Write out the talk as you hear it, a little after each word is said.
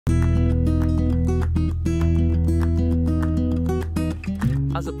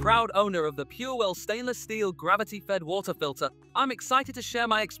As a proud owner of the Purewell stainless steel gravity-fed water filter, I'm excited to share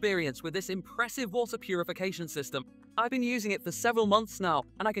my experience with this impressive water purification system. I've been using it for several months now,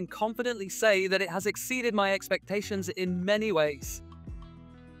 and I can confidently say that it has exceeded my expectations in many ways.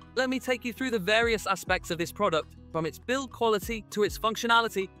 Let me take you through the various aspects of this product, from its build quality to its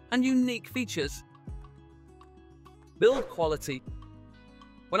functionality and unique features. Build quality.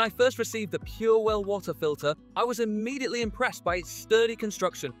 When I first received the Purewell water filter, I was immediately impressed by its sturdy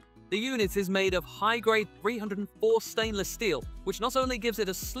construction. The unit is made of high-grade 304 stainless steel, which not only gives it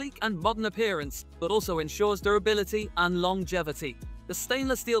a sleek and modern appearance, but also ensures durability and longevity. The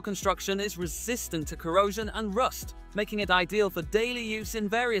stainless steel construction is resistant to corrosion and rust, making it ideal for daily use in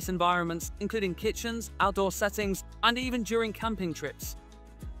various environments, including kitchens, outdoor settings, and even during camping trips.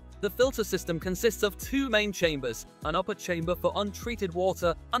 The filter system consists of two main chambers, an upper chamber for untreated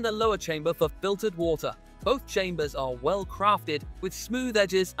water and a lower chamber for filtered water. Both chambers are well crafted, with smooth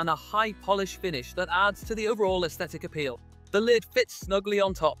edges and a high polish finish that adds to the overall aesthetic appeal. The lid fits snugly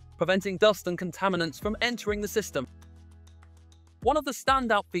on top, preventing dust and contaminants from entering the system. One of the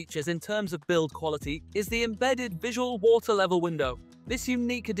standout features in terms of build quality is the embedded visual water level window. This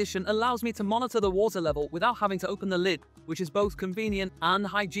unique addition allows me to monitor the water level without having to open the lid, which is both convenient and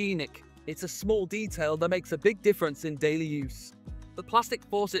hygienic. It's a small detail that makes a big difference in daily use. The plastic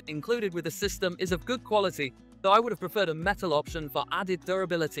faucet included with the system is of good quality, though I would have preferred a metal option for added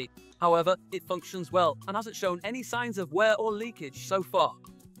durability. However, it functions well and hasn't shown any signs of wear or leakage so far.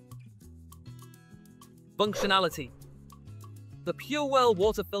 Functionality. The Purewell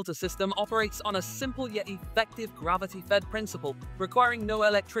water filter system operates on a simple yet effective gravity-fed principle, requiring no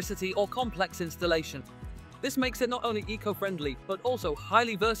electricity or complex installation. This makes it not only eco-friendly, but also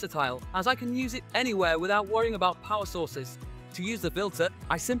highly versatile, as I can use it anywhere without worrying about power sources. To use the filter,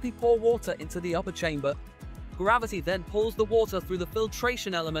 I simply pour water into the upper chamber. Gravity then pulls the water through the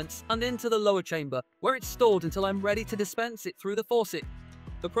filtration elements and into the lower chamber, where it's stored until I'm ready to dispense it through the faucet.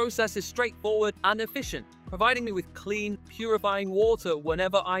 The process is straightforward and efficient, providing me with clean, purifying water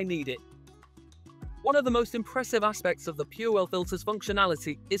whenever I need it. One of the most impressive aspects of the Purewell filter's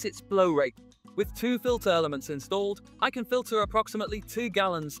functionality is its flow rate. With two filter elements installed, I can filter approximately 2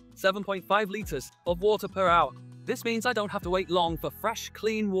 gallons, 7.5 liters, of water per hour. This means I don't have to wait long for fresh,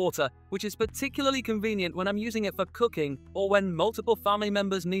 clean water, which is particularly convenient when I'm using it for cooking or when multiple family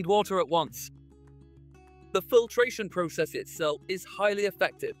members need water at once. The filtration process itself is highly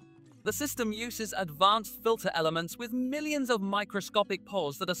effective. The system uses advanced filter elements with millions of microscopic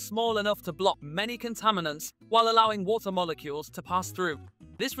pores that are small enough to block many contaminants while allowing water molecules to pass through.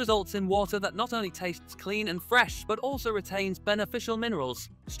 This results in water that not only tastes clean and fresh, but also retains beneficial minerals,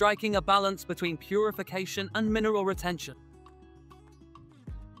 striking a balance between purification and mineral retention.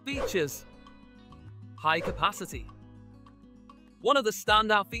 Features. High capacity. One of the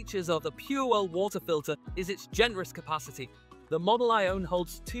standout features of the Purewell water filter is its generous capacity. The model I own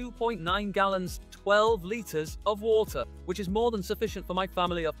holds 2.9 gallons, 12 liters of water, which is more than sufficient for my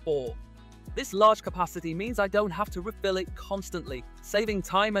family of 4. This large capacity means I don't have to refill it constantly, saving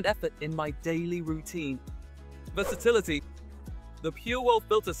time and effort in my daily routine. Versatility. The Purewell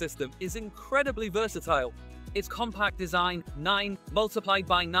filter system is incredibly versatile. Its compact design, 9 multiplied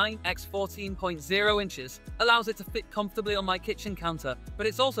by 9 x 14.0 inches, allows it to fit comfortably on my kitchen counter, but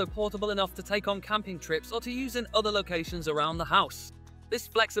it's also portable enough to take on camping trips or to use in other locations around the house. This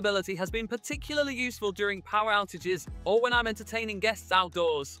flexibility has been particularly useful during power outages or when I'm entertaining guests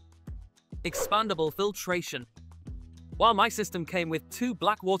outdoors. Expandable filtration. While my system came with 2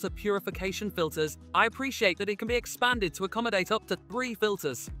 black water purification filters, I appreciate that it can be expanded to accommodate up to 3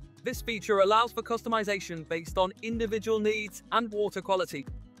 filters. This feature allows for customization based on individual needs and water quality.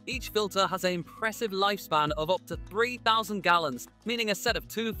 Each filter has an impressive lifespan of up to 3,000 gallons, meaning a set of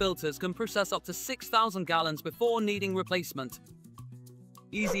 2 filters can process up to 6,000 gallons before needing replacement.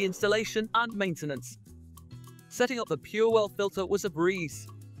 Easy installation and maintenance. Setting up the Purewell filter was a breeze.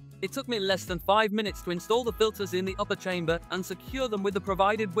 It took me less than 5 minutes to install the filters in the upper chamber and secure them with the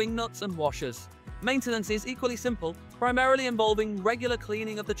provided wing nuts and washers. Maintenance is equally simple, primarily involving regular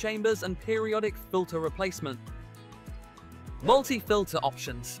cleaning of the chambers and periodic filter replacement. Multi-filter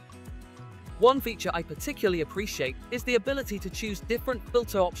options. One feature I particularly appreciate is the ability to choose different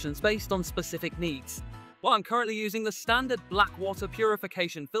filter options based on specific needs. While I'm currently using the standard black water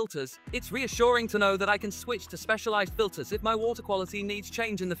purification filters, it's reassuring to know that I can switch to specialized filters if my water quality needs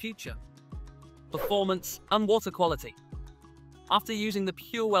change in the future. Performance and water quality. After using the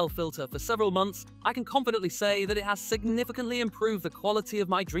Purewell filter for several months, I can confidently say that it has significantly improved the quality of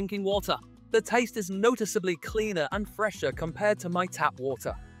my drinking water. The taste is noticeably cleaner and fresher compared to my tap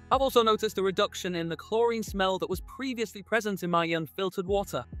water. I've also noticed a reduction in the chlorine smell that was previously present in my unfiltered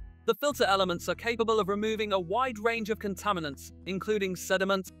water. The filter elements are capable of removing a wide range of contaminants, including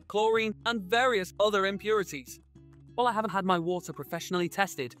sediment, chlorine, and various other impurities. While I haven't had my water professionally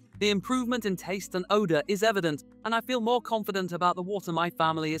tested, the improvement in taste and odor is evident, and I feel more confident about the water my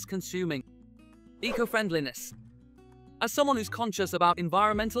family is consuming. Eco-friendliness. As someone who's conscious about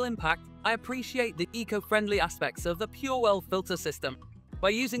environmental impact, I appreciate the eco-friendly aspects of the Purewell filter system. By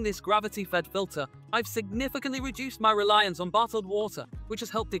using this gravity-fed filter, I've significantly reduced my reliance on bottled water, which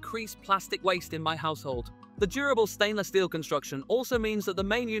has helped decrease plastic waste in my household. The durable stainless steel construction also means that the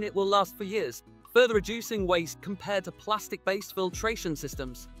main unit will last for years, further reducing waste compared to plastic-based filtration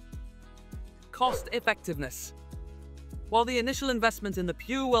systems. Cost effectiveness. While the initial investment in the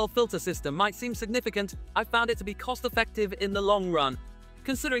Purewell filter system might seem significant, I found it to be cost-effective in the long run.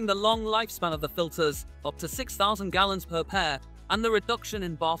 Considering the long lifespan of the filters, up to 6,000 gallons per pair, and the reduction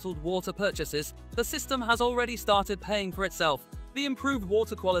in bottled water purchases, the system has already started paying for itself. The improved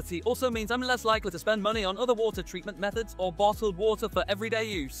water quality also means I'm less likely to spend money on other water treatment methods or bottled water for everyday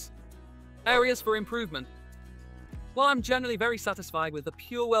use. Areas for improvement. While I'm generally very satisfied with the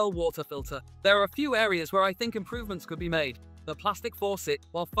Purewell water filter, there are a few areas where I think improvements could be made. The plastic faucet,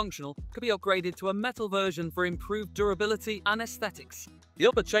 while functional, could be upgraded to a metal version for improved durability and aesthetics. The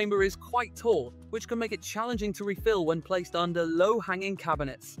upper chamber is quite tall, which can make it challenging to refill when placed under low-hanging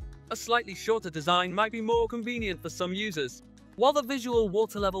cabinets. A slightly shorter design might be more convenient for some users. While the visual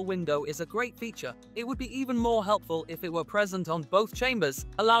water level window is a great feature, it would be even more helpful if it were present on both chambers,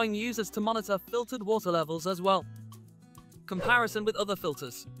 allowing users to monitor filtered water levels as well. Comparison with other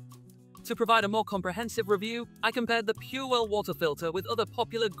filters. To provide a more comprehensive review, I compared the Purewell water filter with other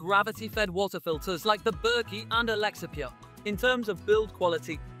popular gravity-fed water filters like the Berkey and Eco-Friendliness. In terms of build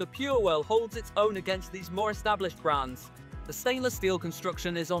quality, the Purewell holds its own against these more established brands. The stainless steel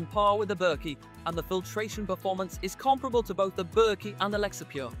construction is on par with the Berkey, and the filtration performance is comparable to both the Berkey and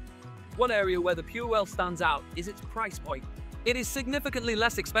Eco-Friendliness. One area where the Purewell stands out is its price point. It is significantly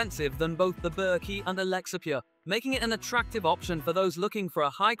less expensive than both the Berkey and Eco-Friendliness, making it an attractive option for those looking for a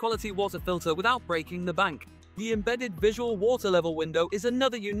high-quality water filter without breaking the bank. The embedded visual water level window is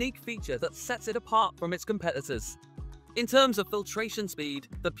another unique feature that sets it apart from its competitors. In terms of filtration speed,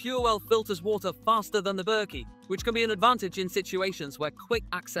 the Purewell filters water faster than the Berkey, which can be an advantage in situations where quick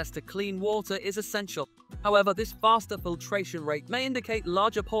access to clean water is essential. However, this faster filtration rate may indicate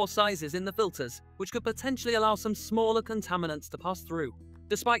larger pore sizes in the filters, which could potentially allow some smaller contaminants to pass through.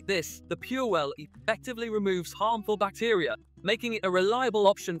 Despite this, the Purewell effectively removes harmful bacteria, making it a reliable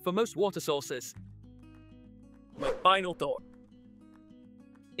option for most water sources. My final thought.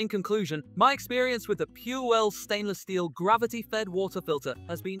 In conclusion, my experience with the Purewell stainless steel gravity-fed water filter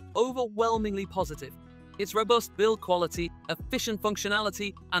has been overwhelmingly positive. Its robust build quality, efficient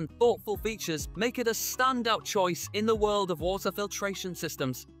functionality, and thoughtful features make it a standout choice in the world of water filtration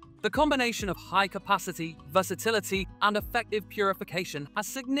systems. The combination of high capacity, versatility, and effective purification has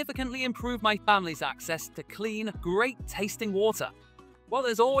significantly improved my family's access to clean, great-tasting water. While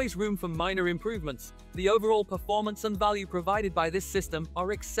there's always room for minor improvements, the overall performance and value provided by this system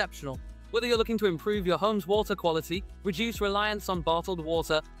are exceptional. Whether you're looking to improve your home's water quality, reduce reliance on bottled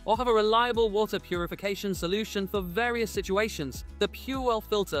water, or have a reliable water purification solution for various situations, the Purewell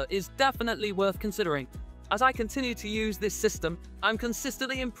filter is definitely worth considering. As I continue to use this system, I'm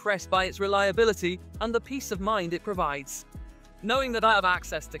consistently impressed by its reliability and the peace of mind it provides. Knowing that I have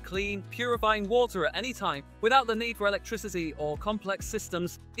access to clean, purifying water at any time, without the need for electricity or complex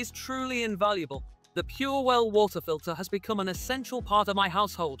systems, is truly invaluable. The Purewell water filter has become an essential part of my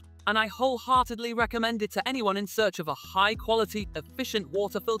household, and I wholeheartedly recommend it to anyone in search of a high-quality, efficient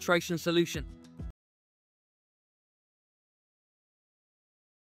water filtration solution.